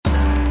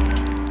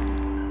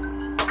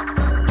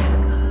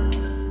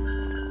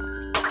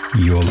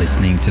You're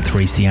listening to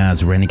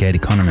 3CR's Renegade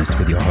Economist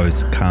with your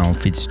host, Carl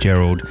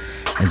Fitzgerald,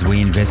 as we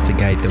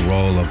investigate the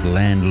role of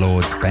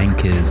landlords,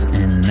 bankers,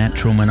 and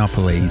natural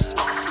monopoly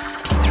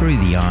through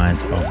the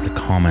eyes of the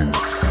commons.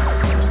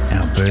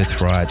 Our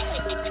birthrights,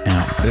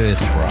 our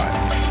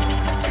birthrights.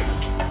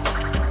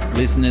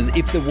 Listeners,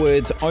 if the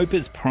words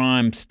Opus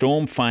Prime,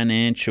 Storm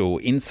Financial,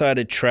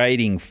 insider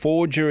trading,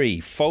 forgery,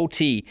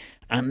 faulty,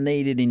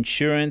 unneeded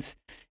insurance,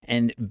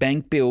 and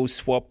bank bill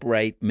swap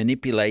rate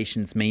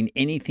manipulations mean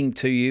anything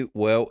to you,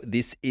 well,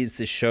 this is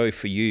the show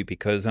for you,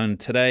 because on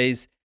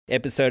today's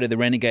episode of The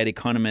Renegade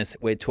Economist,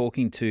 we're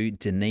talking to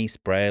Denise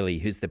Braley,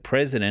 who's the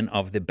president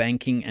of the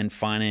Banking and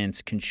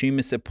Finance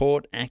Consumer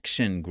Support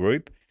Action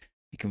Group.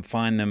 You can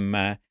find them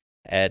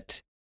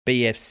at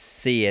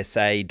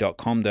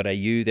bfcsa.com.au.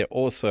 They're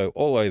also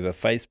all over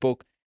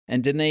Facebook.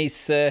 And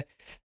Denise,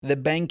 the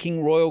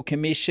Banking Royal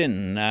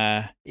Commission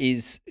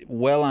is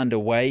well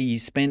underway. You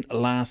spent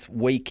last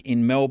week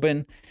in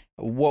Melbourne.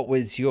 What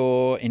was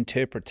your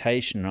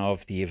interpretation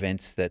of the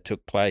events that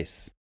took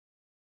place?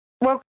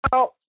 Well,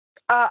 Carl,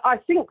 I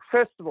think,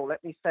 first of all,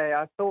 let me say,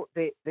 I thought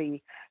that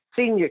the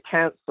Senior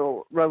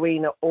Counsel,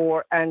 Rowena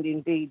Orr, and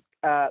indeed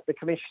the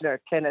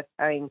Commissioner, Kenneth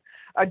Hayne,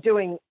 are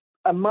doing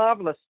a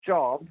marvellous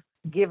job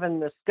given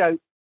the scope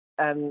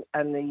and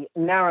the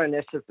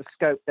narrowness of the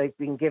scope they've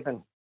been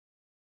given.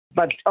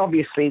 But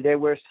obviously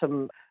there's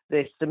some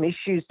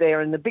issues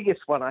there, and the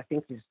biggest one I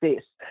think is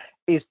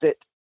that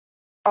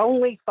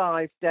only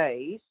 5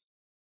 days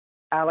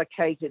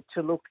allocated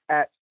to look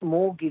at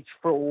mortgage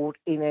fraud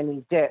in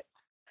any depth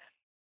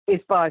is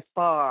by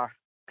far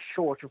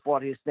short of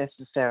what is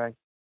necessary.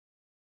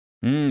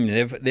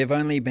 They've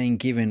only been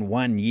given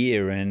 1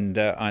 year, and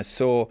I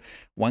saw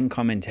one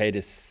commentator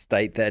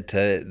state that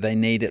they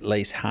need at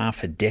least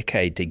half a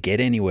decade to get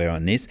anywhere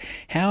on this.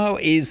 How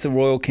is the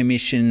Royal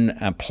Commission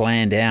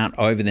planned out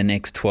over the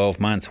next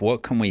 12 months?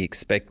 What can we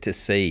expect to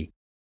see?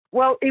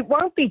 Well, it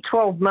won't be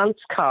 12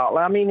 months, Carl.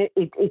 I mean,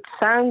 it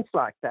sounds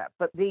like that,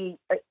 but the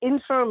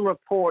interim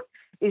report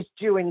is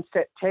due in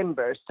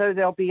September, so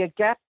there'll be a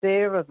gap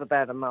there of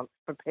about a month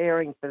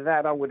preparing for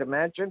that, I would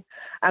imagine,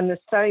 and the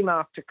same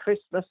after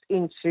Christmas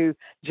into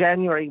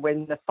January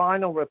when the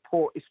final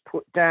report is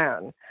put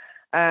down.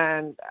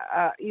 And,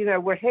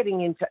 we're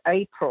heading into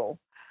April,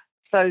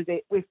 so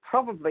that we've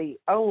probably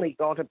only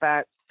got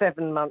about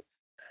 7 months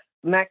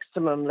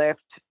maximum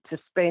left to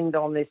spend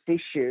on this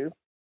issue.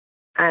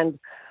 And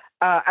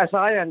as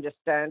I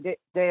understand it,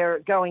 they're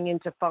going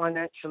into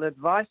financial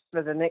advice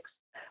for the next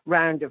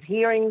round of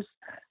hearings,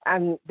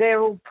 and there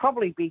will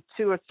probably be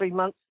 2 or 3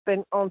 months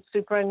spent on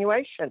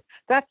superannuation.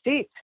 That's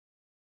it.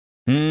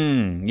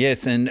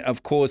 Yes, and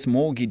of course,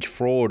 mortgage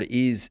fraud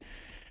is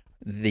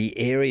the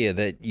area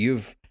that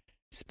you've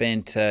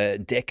spent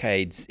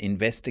decades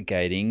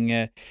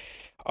investigating.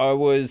 I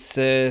was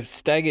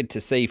staggered to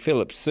see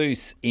Philip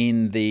Seuss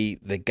in the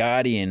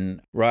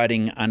Guardian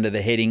writing under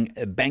the heading,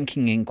 "A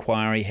banking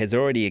inquiry has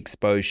already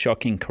exposed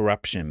shocking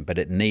corruption, but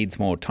it needs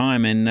more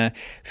time." And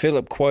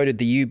Philip quoted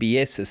the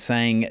UBS as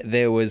saying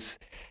there was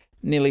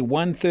nearly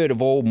 1/3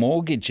 of all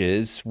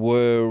mortgages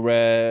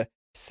were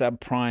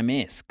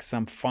subprime-esque,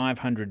 some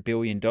 $500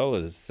 billion,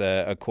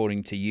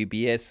 according to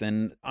UBS.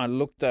 And I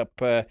looked up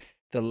the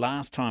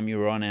last time you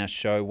were on our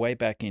show, way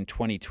back in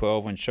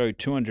 2012, on show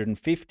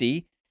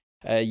 250,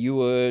 you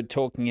were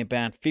talking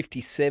about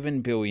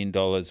 $57 billion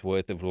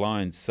worth of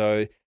loans.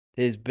 So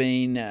there's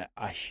been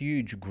a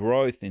huge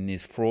growth in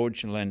these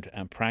fraudulent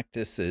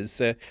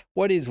practices.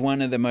 What is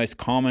one of the most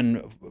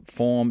common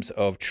forms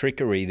of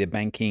trickery the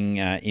banking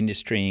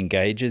industry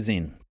engages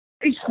in?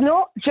 It's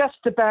not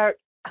just about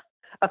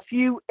a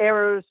few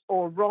errors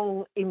or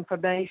wrong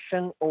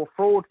information or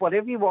fraud,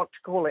 whatever you want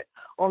to call it,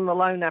 on the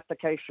loan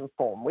application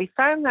form. We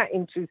found that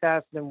in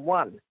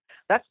 2001.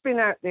 That's been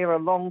out there a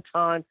long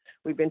time.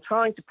 We've been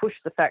trying to push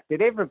the fact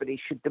that everybody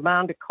should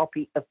demand a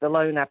copy of the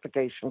loan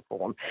application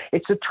form.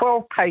 It's a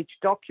 12-page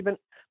document.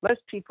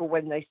 Most people,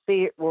 when they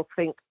see it, will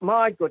think,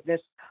 my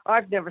goodness,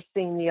 I've never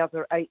seen the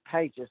other 8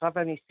 pages. I've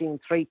only seen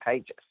 3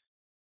 pages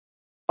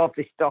of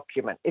this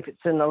document, if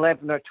it's an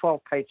 11 or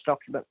 12-page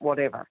document,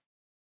 whatever.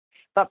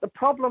 But the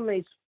problem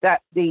is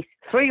that the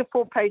 3 or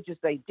 4 pages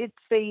they did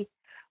see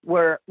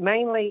were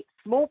mainly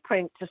small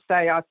print to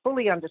say, I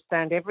fully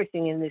understand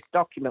everything in this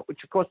document,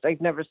 which of course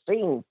they've never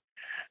seen.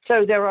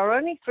 So there are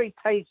only 3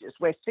 pages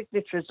where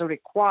signatures are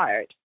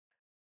required,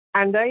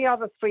 and they are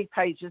the 3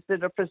 pages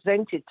that are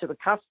presented to the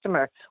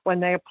customer when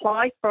they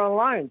apply for a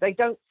loan. They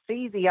don't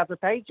see the other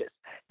pages.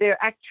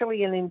 They're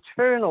actually an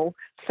internal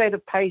set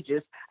of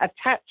pages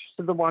attached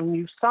to the one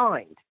you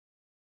signed.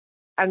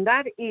 And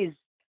that is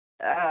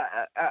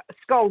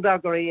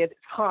skullduggery at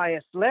its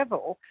highest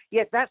level,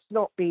 yet that's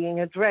not being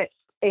addressed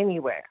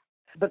anywhere.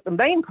 But the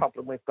main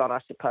problem we've got,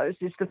 I suppose,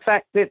 is the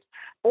fact that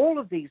all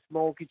of these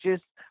mortgages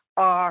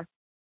are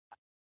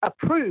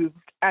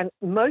approved and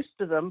most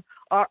of them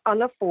are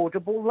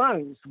unaffordable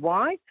loans.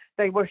 Why?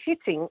 They were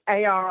hitting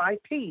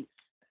ARIPs.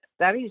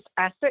 That is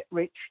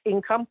asset-rich,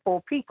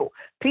 income-poor people.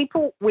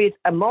 People with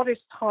a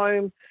modest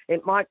home.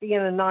 It might be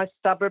in a nice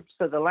suburb,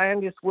 so the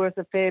land is worth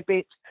a fair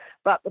bit.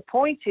 But the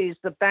point is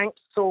the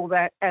banks saw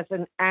that as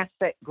an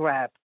asset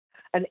grab.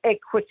 An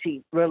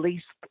equity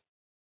release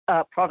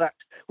product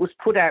was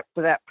put out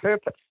for that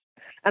purpose.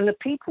 And the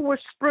people were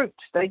spooked.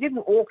 They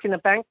didn't walk in a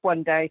bank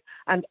one day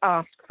and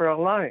ask for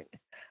a loan.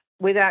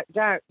 Without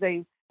doubt,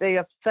 they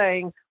are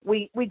saying,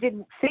 we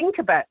didn't think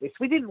about this.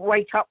 We didn't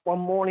wake up one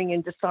morning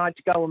and decide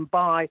to go and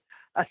buy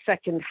a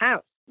second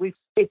house.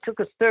 It took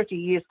us 30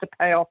 years to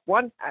pay off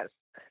one house,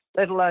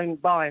 let alone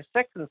buy a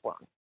second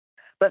one.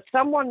 But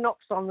someone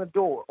knocks on the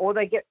door or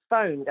they get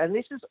phoned, and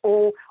this is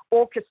all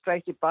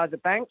orchestrated by the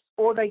banks,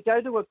 or they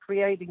go to a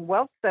creating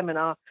wealth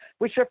seminar,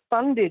 which are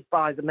funded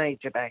by the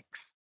major banks.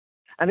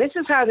 And this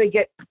is how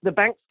the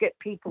banks get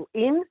people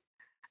in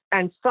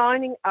and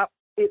signing up.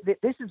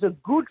 This is a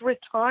good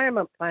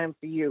retirement plan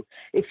for you.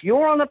 If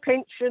you're on a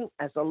pension,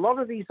 as a lot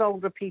of these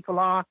older people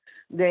are,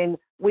 then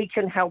we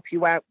can help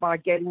you out by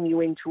getting you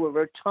into a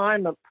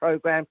retirement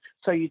program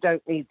so you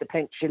don't need the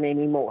pension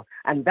anymore.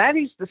 And that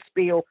is the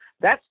spiel.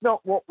 That's not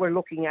what we're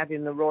looking at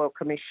in the Royal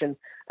Commission.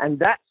 And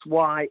that's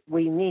why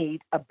we need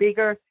a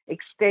bigger,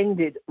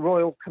 extended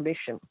Royal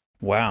Commission.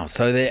 Wow.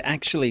 So they're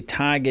actually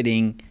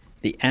targeting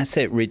the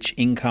asset-rich,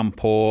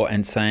 income-poor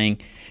and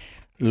saying,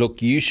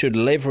 look, you should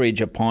leverage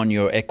upon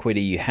your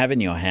equity you have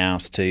in your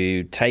house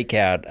to take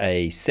out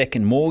a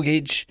second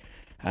mortgage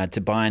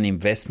to buy an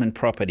investment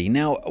property.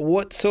 Now,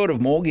 what sort of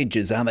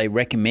mortgages are they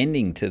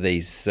recommending to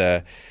these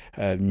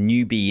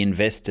newbie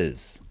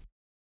investors?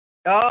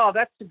 Oh,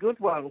 that's a good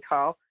one,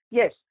 Carl.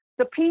 Yes,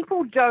 the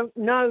people don't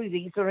know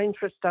these are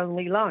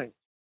interest-only loans.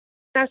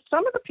 Now,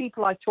 some of the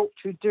people I talk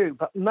to do,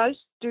 but most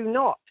do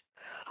not.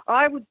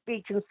 I would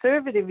be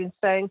conservative in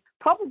saying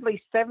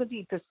probably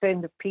 70%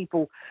 of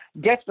people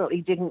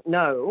definitely didn't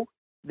know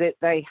that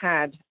they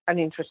had an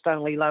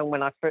interest-only loan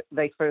when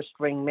they first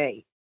ring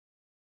me.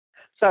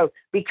 So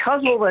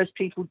because all those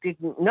people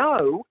didn't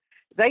know,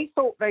 they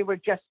thought they were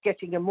just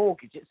getting a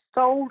mortgage. It's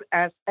sold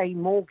as a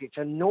mortgage,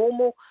 a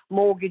normal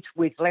mortgage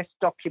with less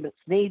documents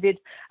needed.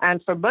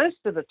 And for most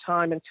of the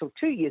time, until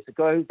 2 years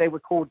ago, they were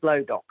called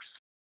low docs.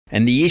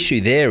 And the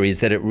issue there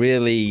is that it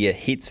really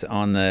hits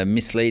on the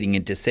misleading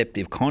and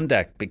deceptive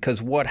conduct,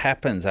 because what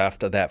happens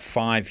after that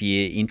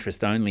 5-year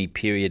interest-only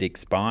period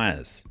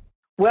expires?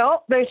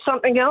 Well, there's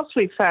something else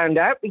we found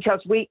out, because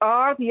we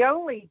are the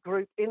only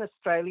group in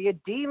Australia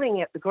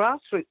dealing at the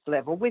grassroots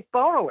level with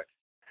borrowers.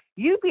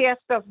 UBS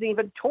doesn't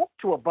even talk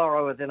to a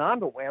borrower that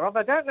I'm aware of.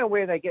 I don't know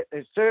where they get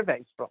their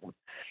surveys from.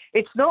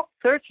 It's not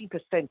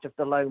 30% of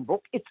the loan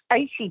book, it's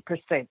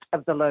 80%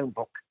 of the loan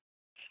book.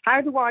 How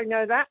do I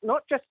know that?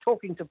 Not just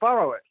talking to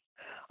borrowers.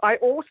 I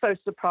also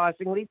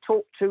surprisingly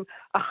talk to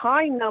a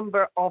high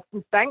number of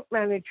bank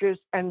managers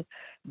and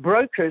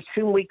brokers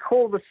whom we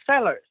call the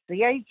sellers,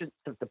 the agents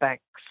of the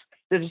banks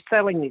that are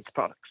selling these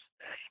products.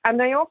 And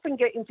they often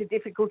get into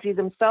difficulty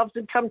themselves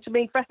and come to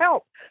me for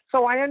help.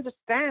 So I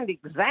understand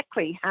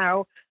exactly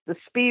how the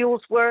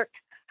spiels work,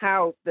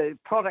 how the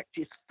product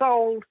is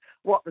sold,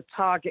 what the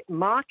target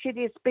market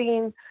is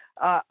being.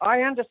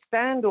 I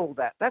understand all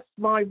that. That's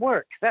my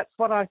work. That's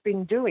what I've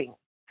been doing.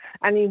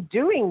 And in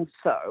doing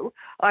so,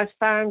 I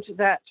found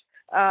that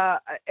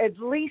at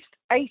least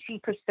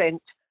 80%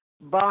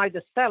 by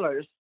the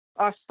sellers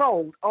are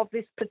sold of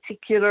this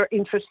particular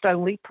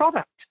interest-only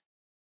product.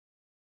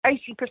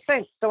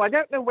 80%. So I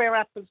don't know where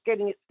APRA's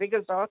getting its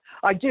figures are.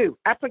 I do.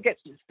 APRA gets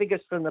its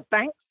figures from the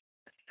banks.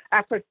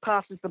 APRA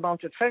passes them on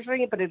to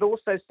Treasury, but it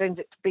also sends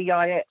it to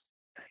BIS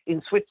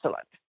in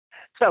Switzerland.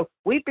 So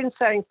we've been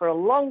saying for a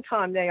long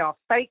time they are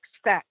fake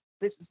stats.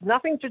 This has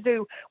nothing to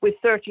do with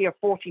 30 or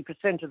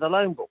 40% of the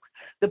loan book.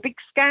 The big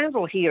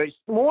scandal here is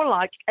more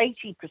like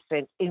 80%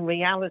 in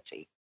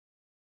reality.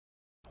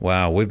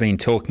 Wow, we've been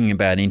talking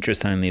about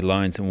interest-only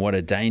loans and what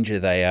a danger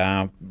they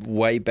are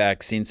way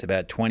back since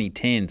about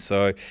 2010.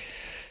 So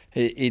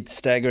it's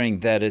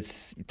staggering that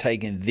it's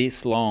taken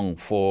this long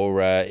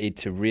for it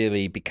to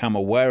really become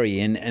a worry.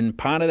 And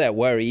part of that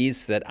worry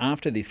is that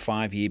after this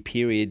 5-year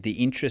period,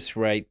 the interest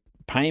rate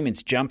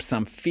payments jump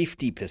some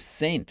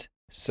 50%.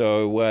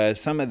 So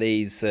some of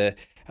these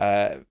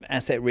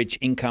asset-rich,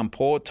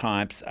 income-poor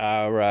types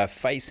are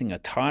facing a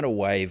tidal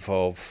wave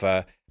of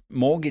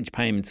mortgage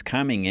payments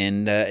coming,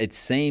 and it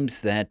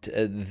seems that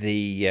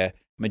the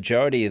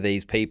majority of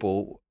these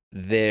people,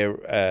 their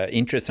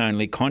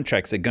interest-only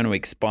contracts are going to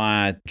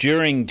expire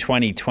during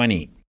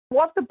 2020.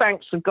 What the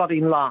banks have got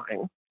in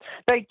line,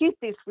 they did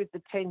this with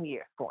the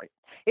 10-year point.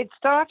 It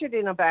started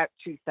in about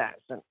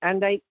 2000,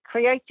 and they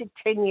created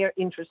 10-year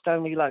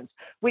interest-only loans,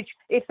 which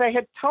if they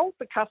had told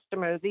the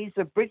customer these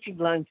are bridging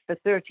loans for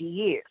 30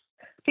 years,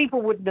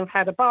 people wouldn't have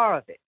had a bar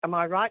of it. Am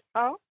I right,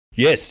 Carl?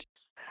 Yes.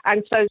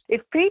 And so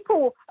if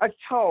people are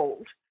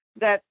told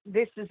that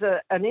this is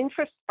an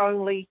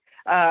interest-only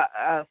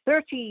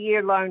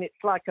 30-year loan,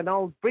 it's like an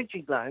old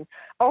bridging loan,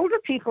 older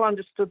people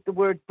understood the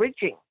word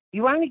bridging.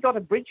 You only got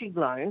a bridging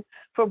loan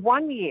for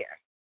 1 year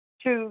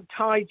to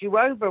tide you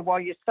over while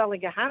you're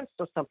selling a house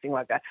or something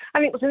like that.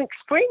 And it was an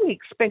extremely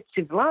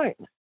expensive loan.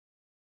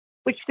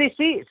 which this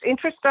is.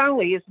 Interest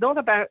only is not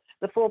about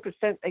the 4%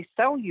 they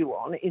sell you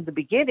on in the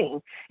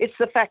beginning. It's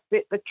the fact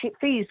that the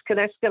fees can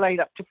escalate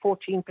up to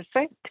 14%.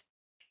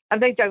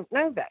 And they don't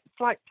know that.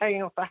 It's like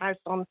paying off a house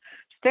on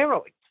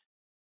steroids.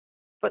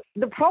 But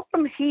the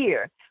problem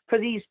here for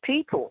these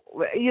people,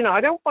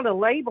 I don't want to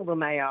label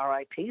them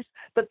ARIPs,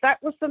 but that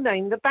was the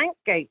name the bank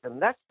gave them.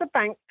 That's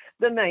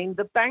the name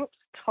the banks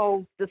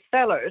told the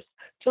sellers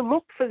to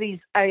look for these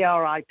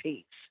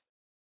ARIPs.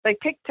 They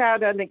picked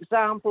out an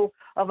example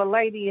of a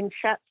lady in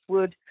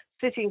Chatswood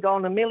sitting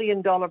on $1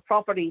 million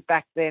property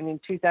back then in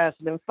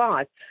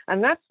 2005.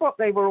 And that's what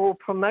they were all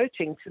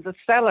promoting to the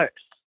sellers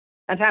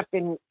and have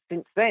been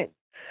since then.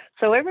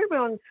 So every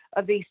one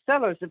of these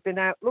sellers have been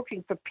out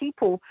looking for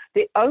people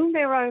that own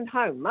their own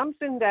home, mums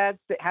and dads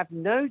that have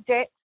no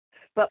debt,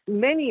 but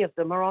many of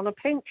them are on a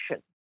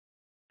pension.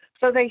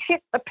 So they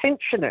hit the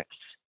pensioners.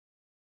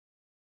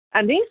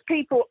 And these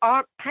people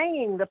aren't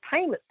paying the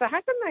payments. So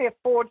how can they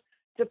afford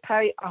to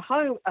pay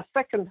a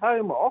second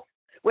home off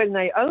when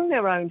they own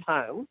their own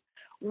home?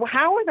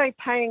 How are they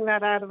paying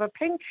that out of a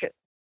pension?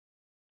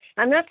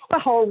 And that's the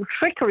whole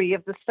trickery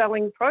of the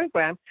selling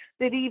program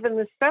that even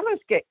the sellers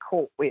get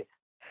caught with.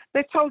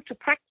 They're told to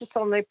practice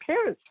on their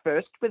parents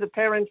first with a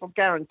parental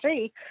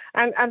guarantee,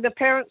 and the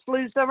parents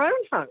lose their own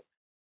home.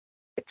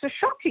 It's a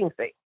shocking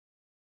thing.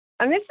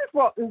 And this is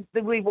what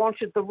we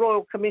wanted the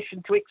Royal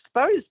Commission to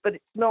expose, but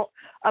it's not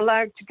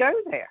allowed to go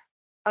there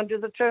under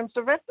the terms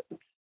of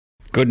reference.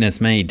 Goodness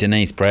me,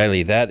 Denise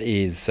Brayley, that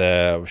is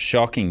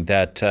shocking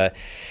that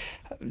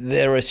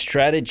there are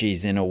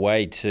strategies in a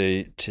way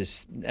to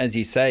as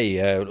you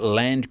say,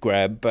 land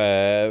grab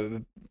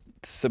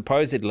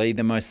supposedly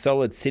the most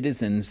solid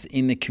citizens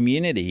in the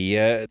community.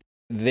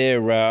 They're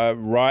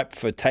ripe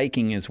for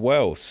taking as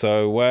well.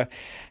 So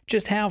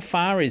just how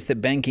far is the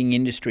banking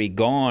industry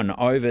gone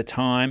over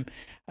time?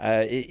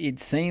 It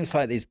seems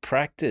like this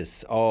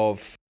practice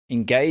of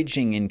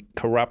engaging in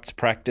corrupt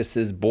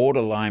practices,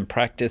 borderline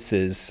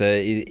practices,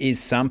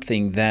 is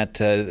something that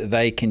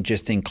they can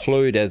just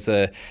include as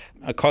a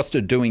cost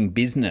of doing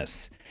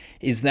business.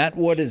 Is that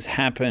what has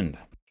happened?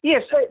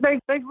 Yes,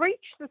 they've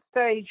reached the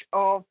stage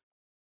of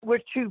we're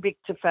too big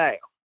to fail.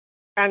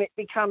 And it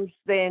becomes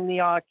then the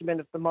argument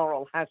of the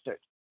moral hazard.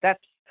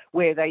 That's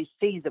where they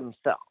see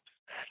themselves.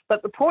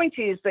 But the point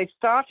is they've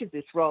started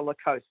this roller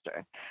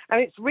coaster,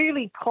 and it's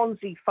really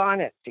Ponzi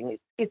financing.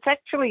 It's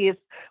actually, as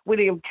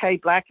William K.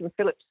 Black and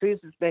Philip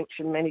Sousa's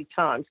mentioned many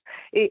times,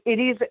 it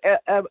is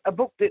a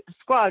book that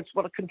describes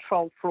what a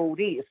controlled fraud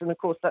is. And, of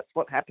course, that's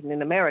what happened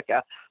in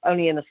America,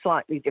 only in a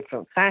slightly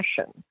different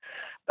fashion.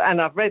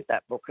 And I've read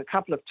that book a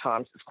couple of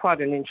times. It's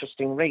quite an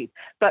interesting read.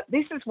 But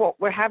this is what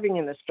we're having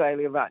in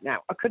Australia right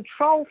now, a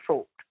control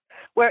fraud,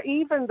 where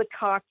even the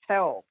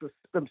cartels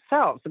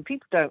themselves, and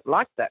people don't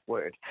like that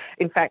word.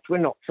 In fact, we're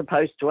not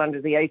supposed to,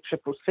 under the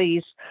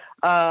ACCC's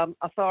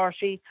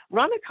authority,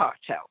 run a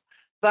cartel.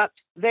 But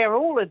they're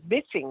all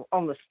admitting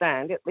on the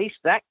stand, at least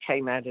that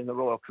came out in the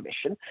Royal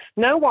Commission,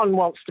 no one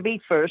wants to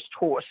be first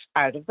horse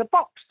out of the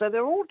box. So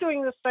they're all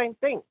doing the same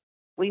thing.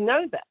 We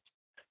know that.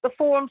 The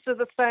forms are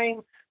the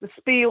same, the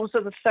spiels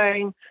are the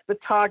same, the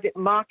target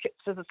markets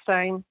are the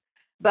same.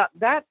 But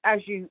that,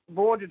 as you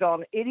bordered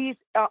on, it is,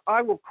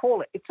 I will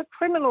call it, it's a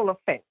criminal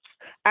offence,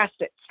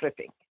 asset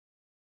stripping.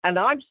 And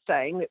I'm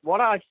saying that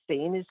what I've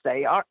seen is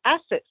they are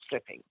asset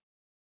stripping.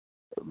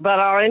 But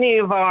are any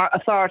of our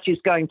authorities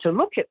going to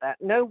look at that?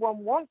 No one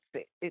wants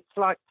it. It's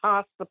like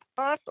pass the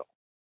parcel.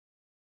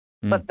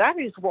 But that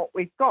is what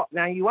we've got.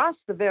 Now, you asked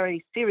the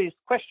very serious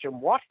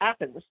question, what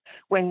happens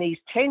when these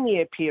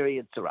 10-year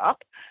periods are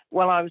up?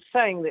 Well, I was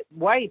saying that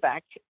way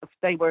back,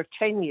 they were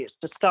 10 years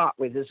to start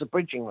with as a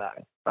bridging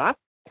loan, right?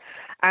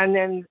 And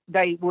then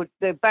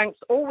the banks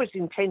always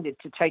intended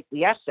to take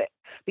the asset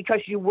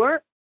because you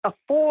weren't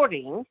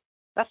affording,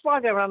 that's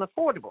why they're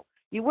unaffordable.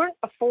 You weren't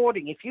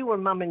affording, if you were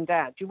mum and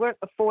dad, you weren't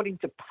affording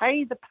to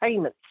pay the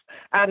payments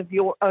out of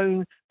your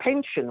own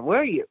pension,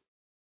 were you?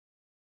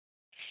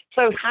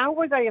 So how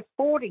were they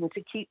affording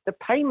to keep the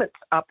payments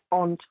up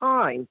on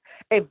time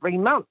every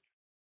month?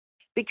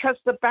 Because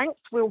the banks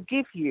will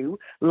give you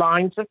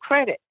lines of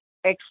credit,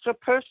 extra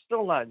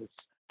personal loans,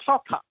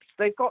 top-ups.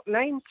 They've got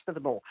names for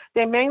them all.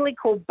 They're mainly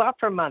called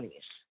buffer monies.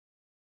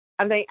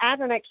 And they add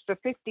an extra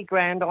 50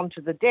 grand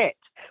onto the debt,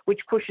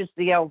 which pushes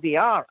the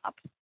LVR up.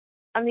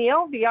 And the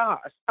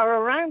LVRs are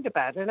around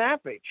about an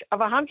average of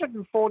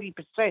 140%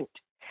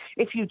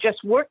 if you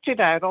just worked it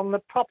out on the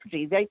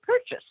property they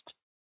purchased.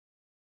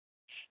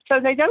 So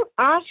they don't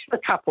ask the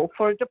couple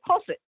for a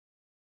deposit.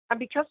 And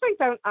because they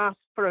don't ask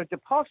for a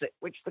deposit,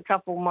 which the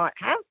couple might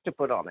have to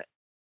put on it,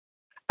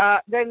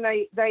 then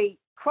they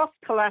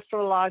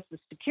cross-collateralize the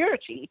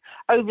security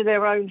over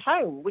their own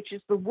home, which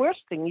is the worst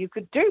thing you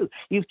could do.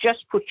 You've just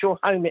put your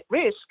home at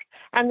risk,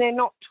 and they're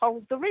not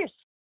told the risk.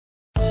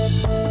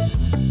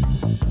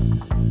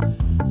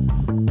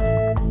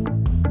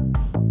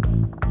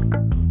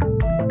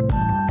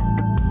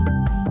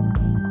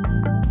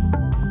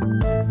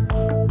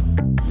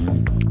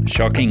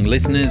 Shocking,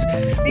 listeners.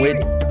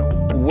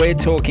 We're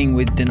talking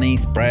with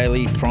Denise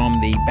Brayley from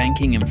the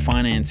Banking and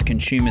Finance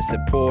Consumer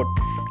Support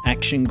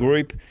Action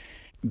Group,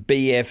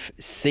 bfcsa.com.au.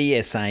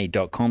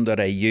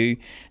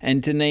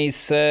 And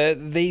Denise,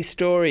 these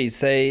stories,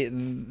 they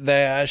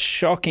are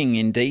shocking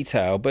in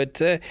detail,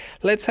 but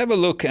let's have a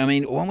look. I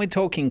mean, when we're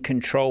talking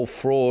control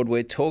fraud,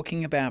 we're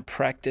talking about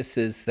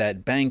practices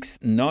that banks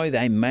know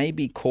they may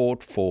be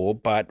caught for,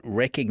 but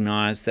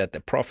recognise that the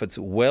profits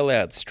well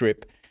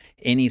outstrip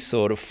any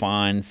sort of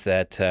fines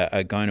that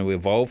are going to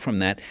evolve from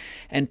that.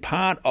 And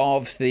part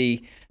of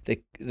the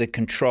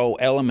control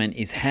element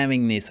is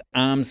having this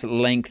arm's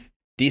length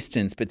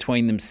distance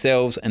between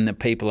themselves and the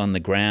people on the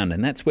ground,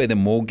 and that's where the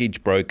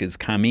mortgage brokers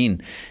come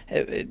in.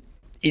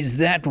 Is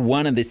that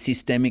one of the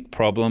systemic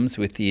problems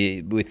with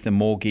the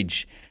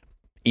mortgage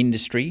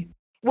industry?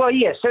 Well,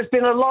 yes, there's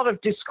been a lot of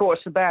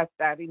discourse about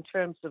that in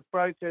terms of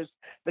brokers,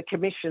 the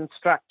commission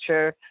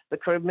structure. The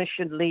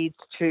commission leads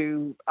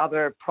to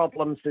other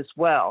problems as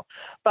well.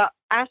 But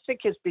ASIC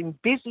has been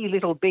busy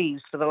little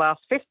bees for the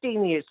last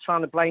 15 years trying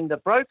to blame the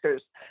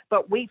brokers,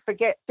 but we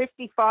forget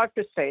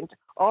 55%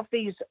 of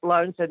these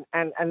loans,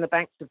 and the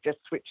banks have just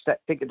switched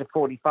that figure to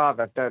 45,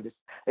 I've noticed.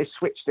 They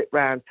switched it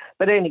round.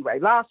 But anyway,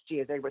 last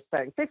year they were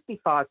saying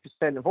 55%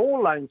 of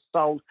all loans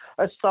sold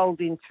are sold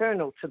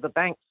internal to the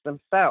banks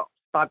themselves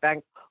by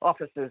bank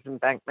officers and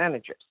bank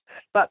managers.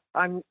 But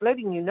I'm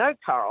letting you know,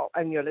 Carl,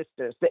 and your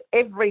listeners, that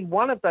every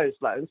one of those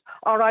loans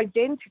are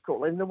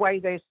identical in the way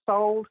they're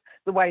sold,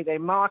 the way they're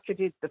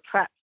marketed, the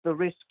traps, the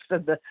risks,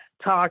 and the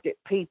target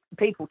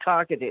people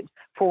targeted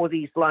for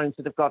these loans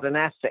that have got an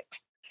asset.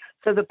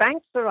 So the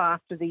banks are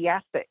after the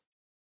asset.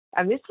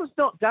 And this was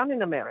not done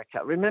in America.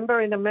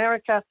 Remember, in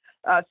America,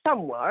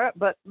 some were,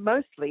 but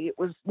mostly it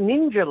was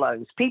ninja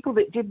loans, people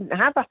that didn't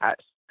have a house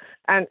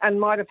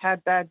and might have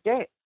had bad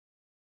debt.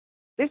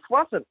 This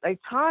wasn't. They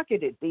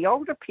targeted the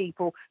older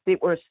people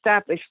that were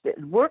established, that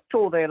had worked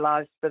all their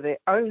lives for their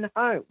own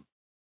home.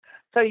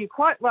 So you're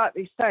quite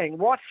rightly saying,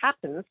 what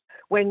happens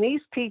when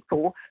these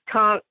people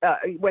can't,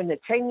 when the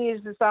 10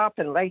 years is up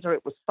and later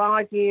it was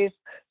 5 years?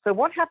 So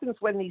what happens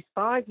when these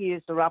 5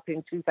 years are up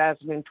in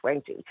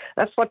 2020?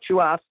 That's what you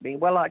asked me.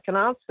 Well, I can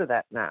answer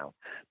that now.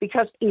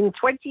 Because in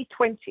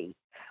 2020,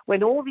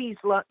 when all these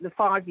the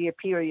 5-year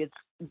periods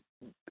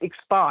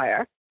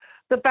expire,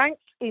 the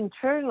banks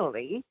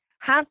internally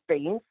have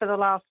been, for the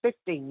last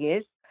 15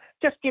 years,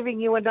 just giving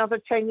you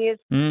another 10 years.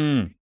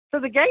 So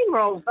the game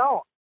rolls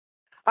on.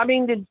 I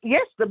mean,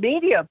 yes, the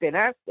media have been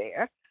out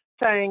there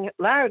saying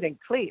loud and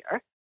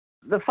clear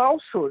the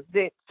falsehood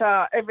that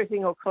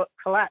everything will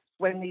collapse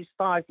when these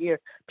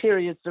 5-year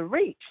periods are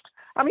reached.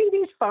 I mean,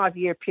 these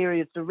 5-year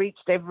periods are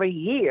reached every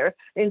year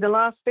in the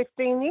last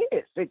 15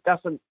 years. It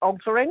doesn't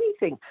alter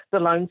anything. The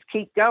loans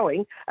keep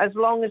going as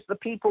long as the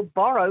people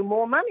borrow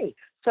more money.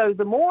 So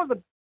the more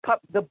the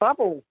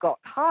bubble got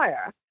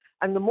higher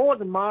and the more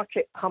the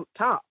market pumped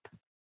up,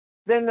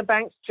 then the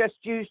banks just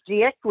used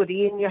the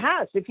equity in your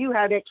house. If you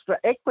had extra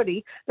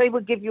equity, they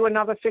would give you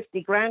another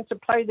 50 grand to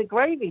play the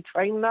gravy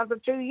train another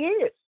 2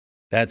 years.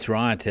 That's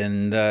right.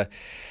 And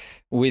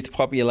with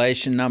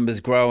population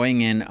numbers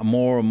growing and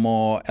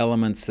more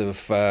elements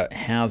of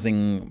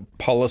housing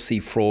policy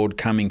fraud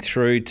coming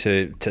through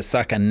to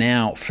sucker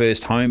now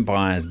first home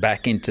buyers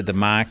back into the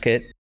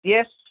market.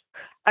 Yes.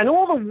 And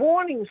all the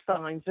warning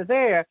signs are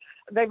there.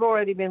 They've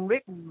already been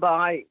written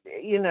by,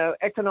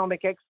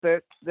 economic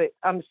experts that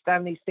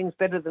understand these things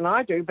better than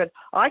I do, but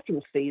I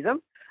can see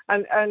them.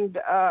 And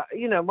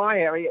my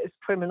area is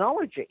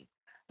criminology.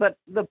 But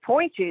the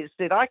point is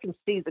that I can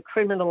see the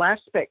criminal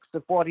aspects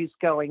of what is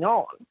going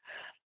on.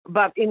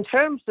 But in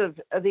terms of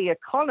the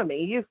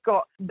economy, you've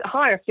got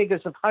higher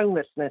figures of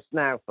homelessness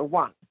now, for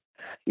one.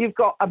 You've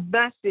got a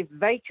massive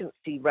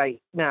vacancy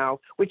rate now,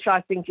 which I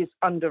think is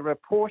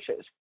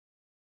underreported.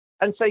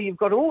 And so you've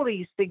got all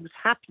these things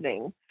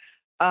happening,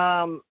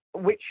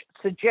 which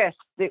suggest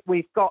that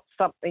we've got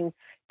something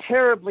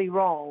terribly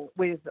wrong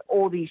with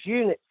all these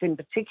units in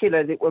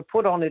particular that were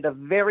put on at a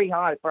very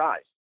high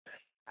price.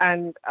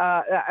 And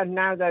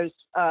now those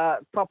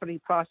property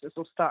prices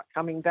will start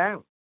coming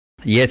down.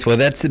 Yes, well,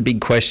 that's the big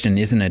question,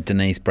 isn't it,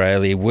 Denise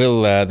Brayley?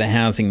 Will the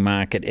housing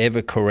market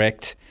ever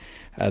correct?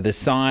 The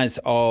size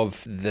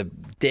of the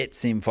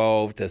debts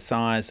involved, the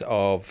size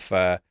of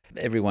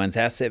everyone's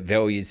asset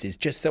values is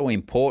just so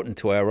important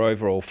to our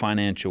overall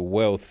financial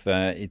wealth.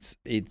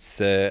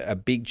 It's a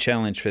big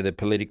challenge for the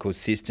political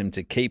system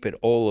to keep it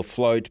all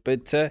afloat.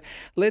 But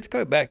let's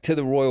go back to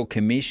the Royal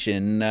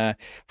Commission.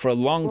 For a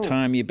long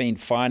time, you've been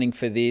fighting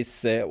for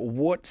this.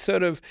 What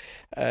sort of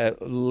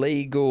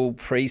legal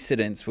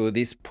precedents will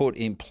this put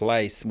in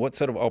place? What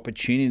sort of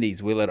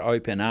opportunities will it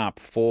open up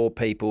for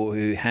people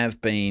who have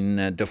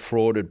been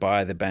defrauded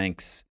by the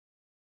banks?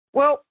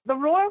 Well, the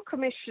Royal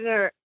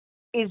Commissioner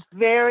is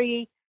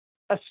very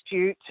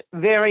astute,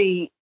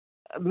 very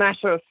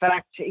matter of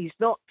fact. He's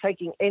not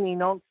taking any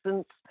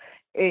nonsense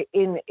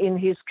in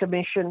his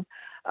commission.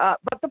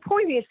 But the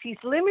point is he's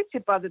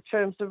limited by the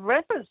terms of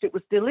reference. It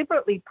was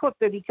deliberately put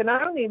that he can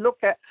only look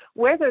at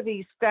whether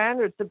these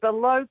standards are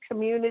below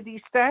community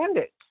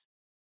standards.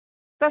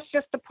 That's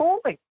just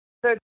appalling.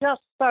 They're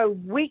just so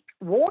weak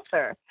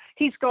water,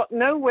 he's got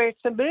nowhere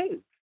to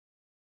move.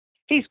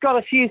 He's got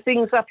a few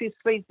things up his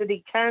sleeve that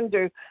he can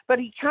do, but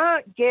he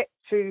can't get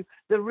to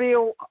the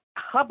real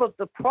hub of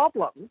the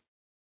problem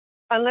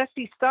unless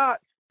he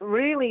starts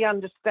really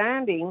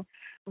understanding,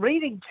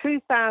 reading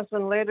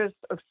 2,000 letters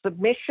of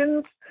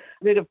submissions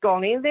that have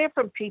gone in there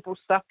from people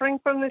suffering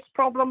from this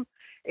problem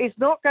is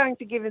not going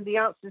to give him the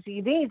answers he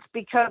needs,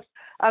 because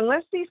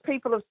unless these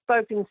people have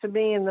spoken to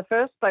me in the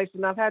first place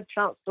and I've had a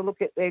chance to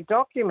look at their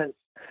documents,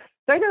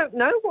 they don't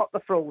know what the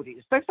fraud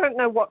is. They don't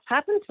know what's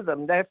happened to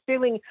them. They're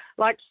feeling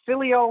like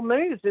silly old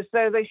moves, as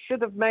though they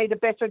should have made a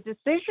better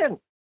decision.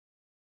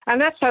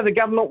 And that's how the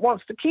government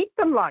wants to keep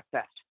them like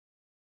that.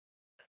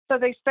 So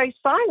they stay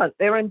silent.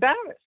 They're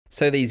embarrassed.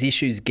 So these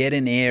issues get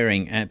an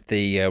airing at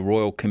the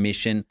Royal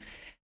Commission.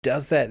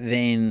 Does that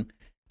then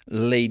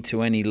lead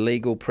to any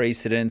legal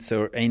precedents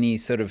or any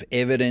sort of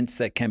evidence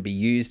that can be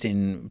used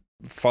in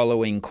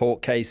following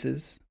court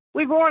cases?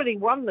 We've already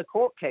won the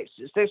court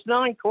cases. There's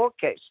 9 court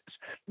cases.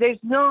 There's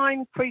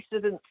 9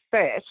 precedents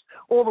set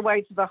all the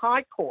way to the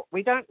High Court.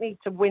 We don't need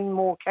to win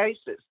more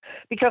cases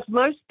because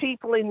most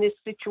people in this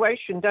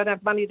situation don't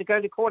have money to go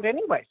to court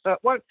anyway, so it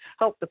won't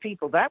help the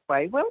people that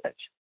way, will it?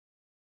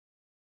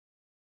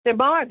 They're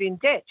mired in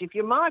debt. If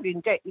you're mired in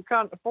debt, you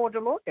can't afford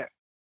a lawyer.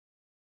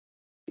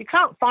 You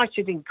can't fight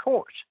it in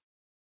court.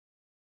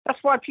 That's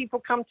why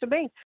people come to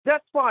me.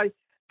 That's why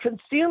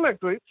consumer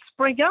groups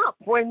spring up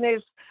when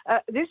there's,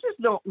 this is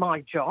not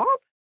my job.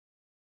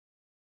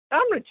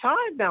 I'm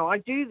retired now. I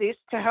do this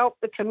to help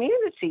the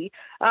community,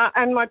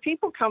 and my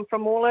people come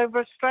from all over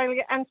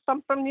Australia and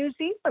some from New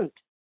Zealand,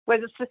 where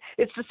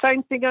it's the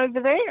same thing over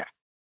there,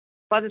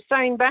 by the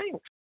same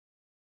banks.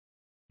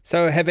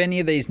 So have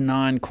any of these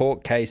 9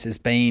 court cases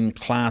been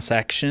class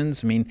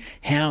actions? I mean,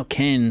 how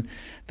can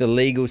the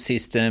legal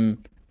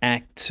system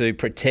act to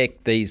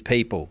protect these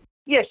people?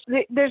 Yes,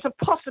 there's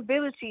a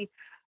possibility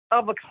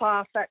of a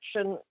class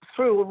action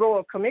through a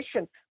Royal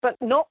Commission, but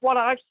not what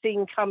I've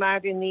seen come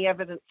out in the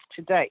evidence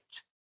to date.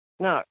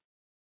 No,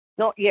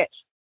 not yet.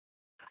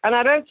 And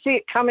I don't see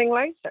it coming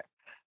later.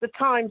 The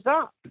time's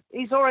up.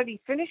 He's already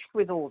finished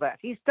with all that.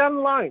 He's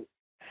done loans.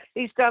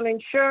 He's done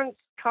insurance,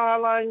 car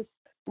loans,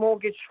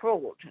 mortgage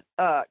fraud,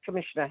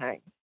 Commissioner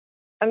Hayne.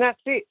 And that's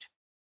it.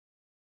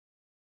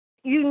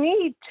 You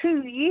need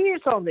 2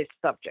 years on this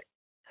subject.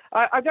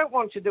 I don't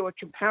want to do a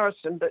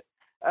comparison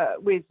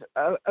with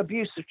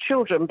abuse of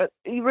children, but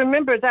you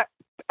remember that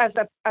as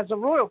a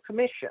Royal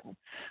Commission,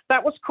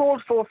 that was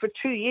called for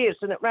 2 years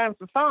and it ran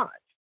for 5.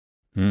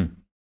 Mm.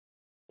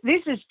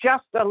 This is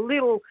just a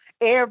little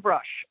airbrush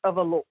of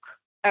a look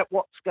at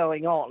what's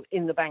going on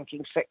in the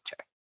banking sector.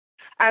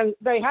 And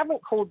they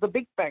haven't called the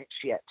big banks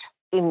yet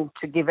in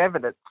to give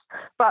evidence,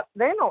 but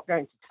they're not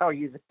going to tell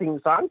you the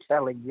things I'm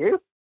telling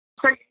you.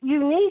 So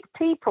you need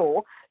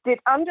people that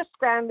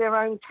understand their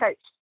own case,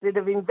 that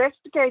have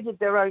investigated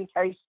their own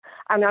case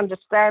and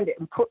understand it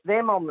and put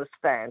them on the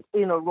stand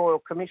in a Royal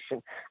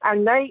Commission.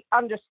 And they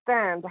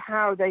understand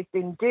how they've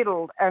been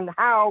diddled and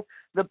how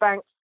the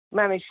banks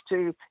managed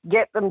to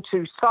get them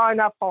to sign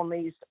up on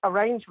these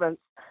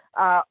arrangements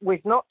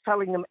with not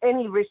telling them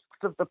any risks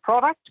of the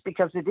product,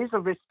 because it is a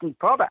risky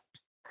product,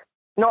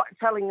 not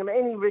telling them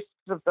any risks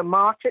of the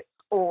markets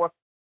or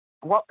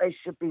what they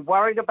should be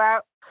worried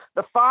about.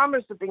 The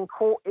farmers have been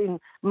caught in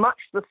much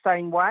the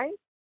same way,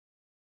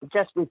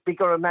 just with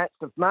bigger amounts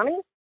of money.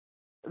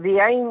 The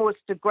aim was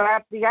to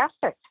grab the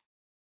asset.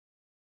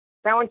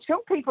 Now, until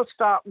people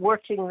start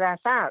working that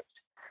out,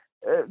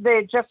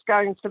 they're just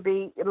going to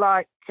be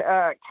like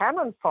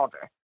cannon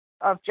fodder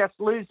of just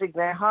losing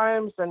their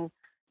homes, and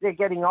they're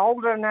getting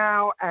older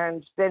now,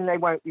 and then they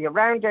won't be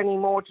around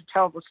anymore to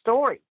tell the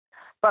story.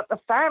 But the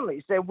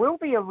families, there will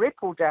be a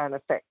ripple-down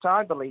effect,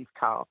 I believe,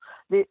 Carl.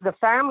 The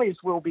families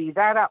will be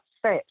that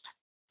upset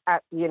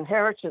at the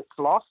inheritance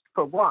lost,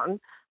 for one,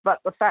 but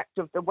the fact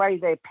of the way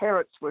their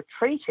parents were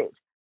treated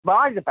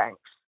by the banks.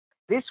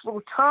 This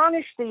will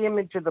tarnish the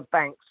image of the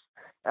banks.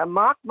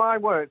 Mark my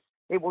words,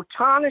 it will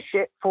tarnish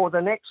it for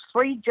the next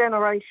 3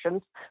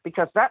 generations,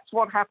 because that's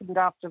what happened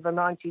after the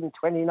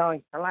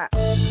 1929 collapse.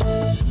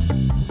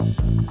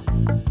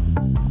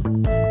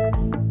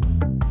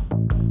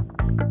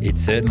 It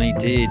certainly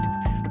did.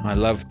 I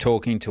love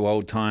talking to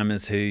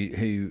old-timers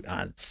who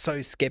are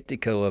so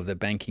sceptical of the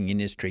banking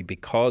industry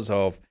because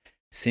of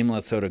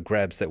similar sort of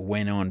grabs that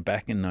went on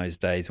back in those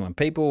days when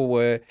people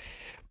were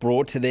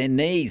brought to their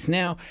knees.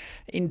 Now,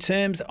 in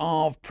terms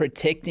of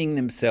protecting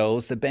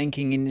themselves, the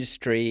banking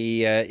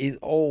industry is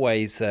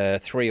always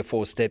 3 or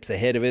 4 steps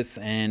ahead of us.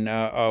 And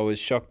I was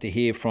shocked to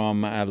hear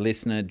from a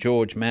listener,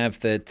 George Mav,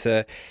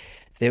 that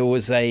there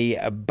was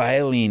a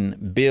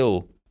bail-in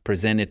bill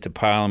presented to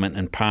Parliament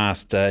and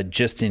passed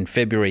just in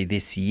February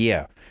this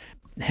year.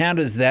 How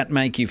does that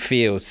make you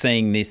feel,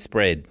 seeing this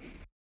spread?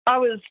 I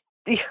was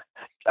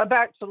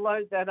about to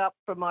load that up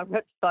from my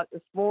website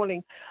this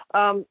morning,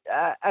 and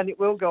it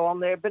will go on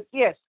there. But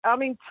yes, I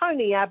mean,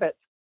 Tony Abbott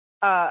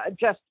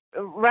just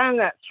ran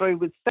that through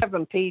with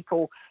 7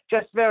 people,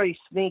 just very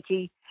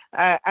sneaky.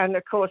 And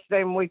of course,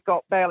 then we've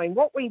got bail-in.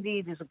 What we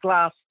need is a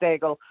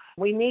Glass-Steagall.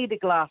 We need a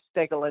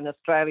Glass-Steagall in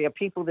Australia.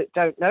 People that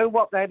don't know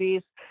what that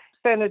is,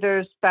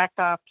 senators back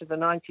after the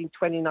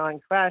 1929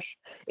 crash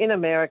in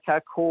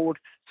America called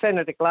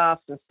Senator Glass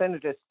and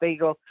Senator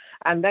Spiegel,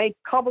 and they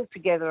cobbled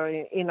together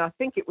in I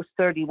think it was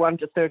 31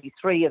 to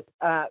 33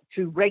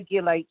 to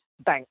regulate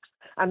banks.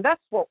 And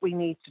that's what we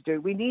need to do.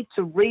 We need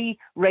to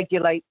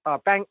re-regulate our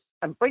banks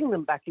and bring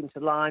them back into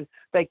line.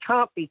 They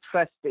can't be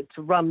trusted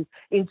to run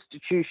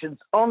institutions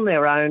on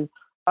their own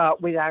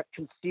without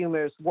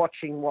consumers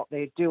watching what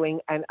they're doing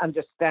and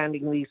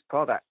understanding these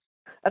products.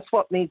 That's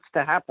what needs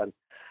to happen.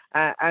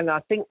 And I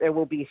think there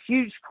will be a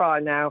huge cry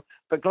now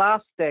for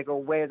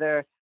Glass-Steagall,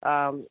 whether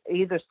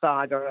either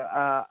side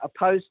are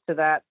opposed to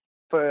that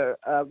for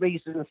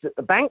reasons that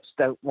the banks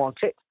don't want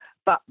it,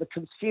 but the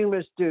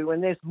consumers do,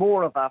 and there's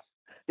more of us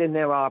than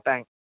there are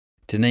banks.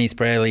 Denise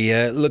Braley,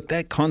 look,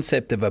 that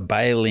concept of a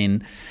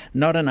bail-in,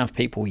 not enough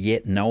people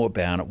yet know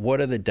about it.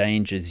 What are the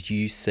dangers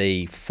you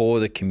see for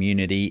the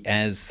community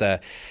as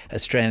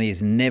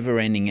Australia's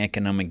never-ending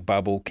economic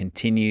bubble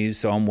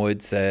continues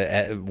onwards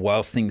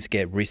whilst things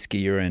get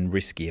riskier and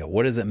riskier?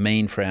 What does it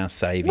mean for our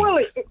savings? Well,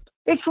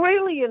 it's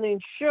really an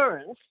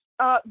insurance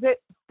that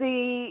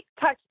the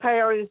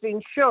taxpayer is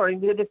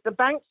ensuring that if the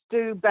banks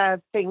do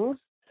bad things,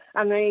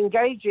 and they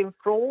engage in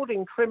fraud,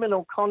 in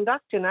criminal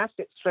conduct, in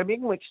asset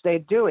stripping, which they're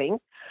doing,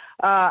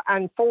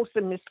 and false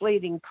and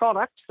misleading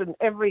products and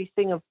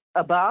everything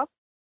above.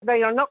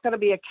 They are not going to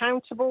be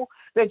accountable.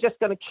 They're just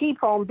going to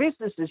keep on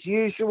business as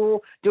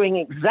usual, doing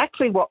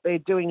exactly what they're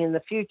doing in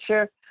the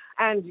future.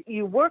 And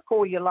you work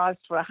all your lives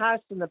for a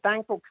house, and the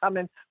bank will come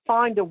and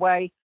find a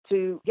way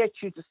to get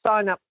you to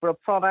sign up for a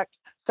product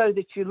so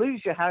that you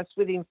lose your house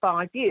within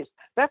 5 years.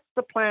 That's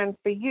the plan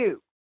for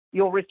you,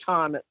 your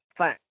retirement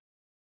plan.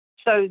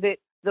 So that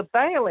the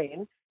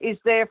bail-in is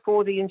there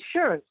for the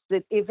insurance,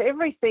 that if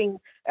everything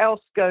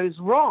else goes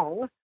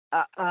wrong,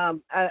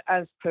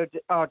 as per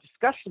our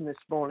discussion this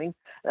morning,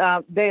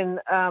 then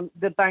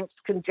the banks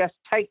can just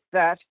take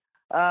that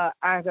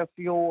out of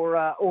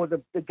your, or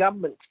the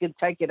government can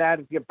take it out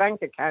of your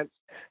bank accounts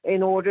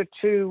in order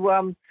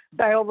to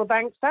bail the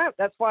banks out.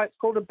 That's why it's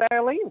called a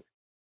bail-in.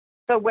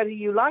 So whether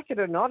you like it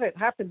or not, it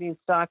happened in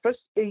Cyprus.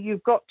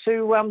 You've got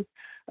to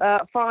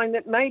find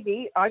that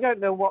maybe, I don't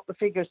know what the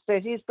figure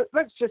set is, but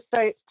let's just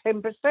say it's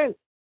 10%.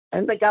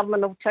 And the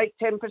government will take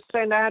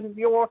 10% out of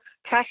your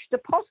cash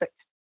deposit.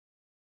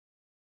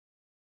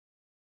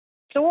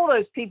 So all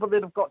those people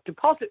that have got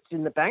deposits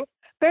in the bank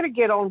better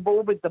get on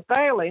board with the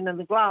bail-in and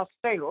the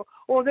Glass-Steagall,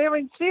 or they're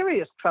in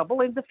serious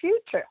trouble in the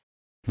future.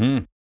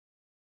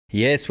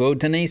 Yes, well,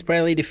 Denise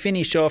Braley, to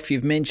finish off,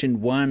 you've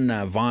mentioned one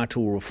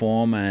vital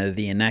reform,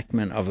 the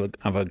enactment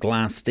of a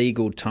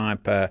Glass-Steagall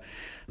type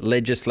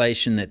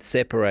legislation that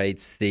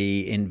separates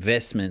the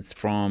investments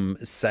from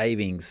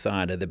savings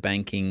side of the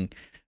banking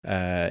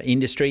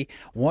industry.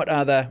 What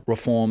other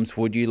reforms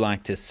would you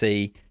like to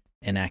see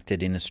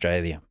enacted in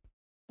Australia?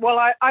 Well,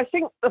 I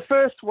think the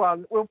first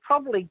one, we'll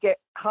probably get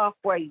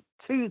halfway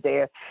to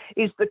there,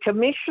 is the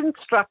commission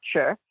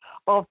structure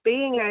of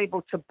being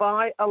able to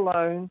buy a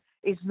loan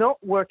is not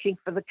working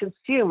for the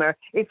consumer.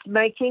 It's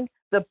making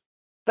the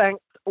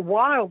banks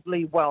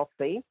wildly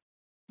wealthy,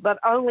 but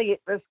only at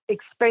the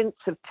expense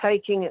of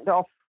taking it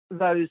off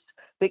those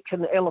that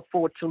can ill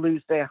afford to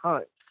lose their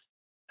homes.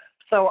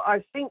 So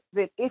I think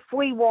that if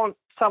we want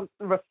some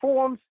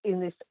reforms in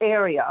this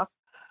area,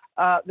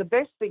 the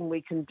best thing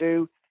we can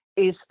do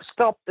is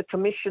stop the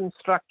commission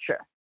structure.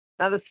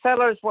 Now, the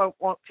sellers won't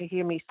want to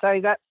hear me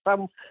say that.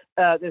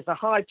 There's a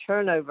high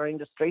turnover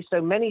industry, so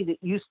many that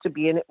used to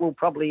be in it will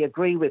probably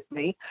agree with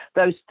me.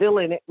 Those still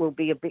in it will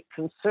be a bit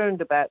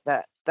concerned about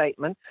that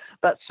statement.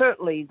 But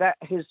certainly that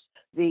is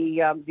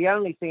the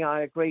only thing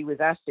I agree with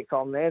ASIC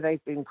on there.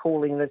 They've been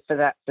calling for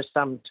that for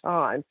some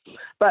time.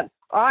 But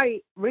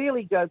I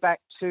really go back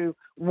to,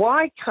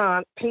 why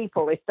can't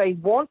people, if they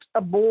want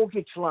a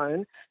mortgage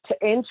loan to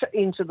enter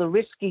into the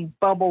risky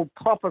bubble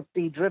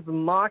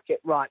property-driven market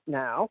right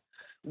now,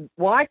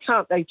 why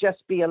can't they just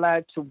be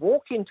allowed to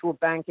walk into a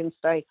bank and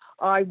say,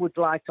 I would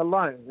like a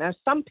loan? Now,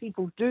 some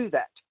people do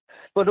that,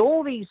 but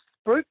all these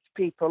brute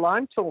people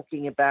I'm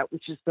talking about,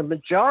 which is the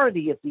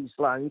majority of these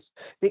loans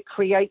that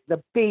create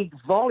the big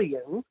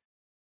volume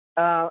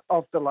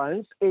of the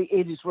loans,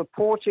 it is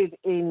reported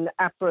in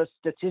APRA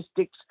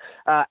statistics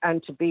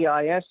and to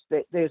BIS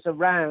that there's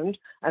around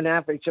an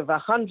average of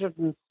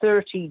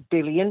 130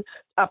 billion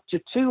up to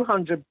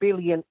 200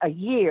 billion a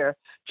year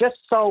just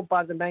sold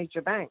by the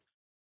major banks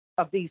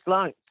of these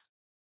loans.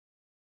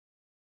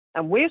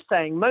 And we're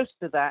saying most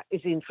of that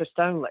is interest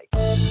only.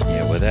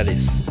 Yeah, well, that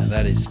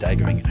is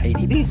staggering,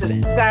 80%. These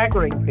are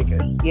staggering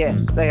figures. Yes,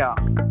 they are.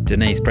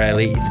 Denise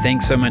Braley,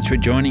 thanks so much for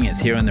joining us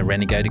here on The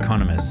Renegade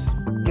Economist.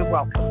 You're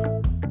welcome.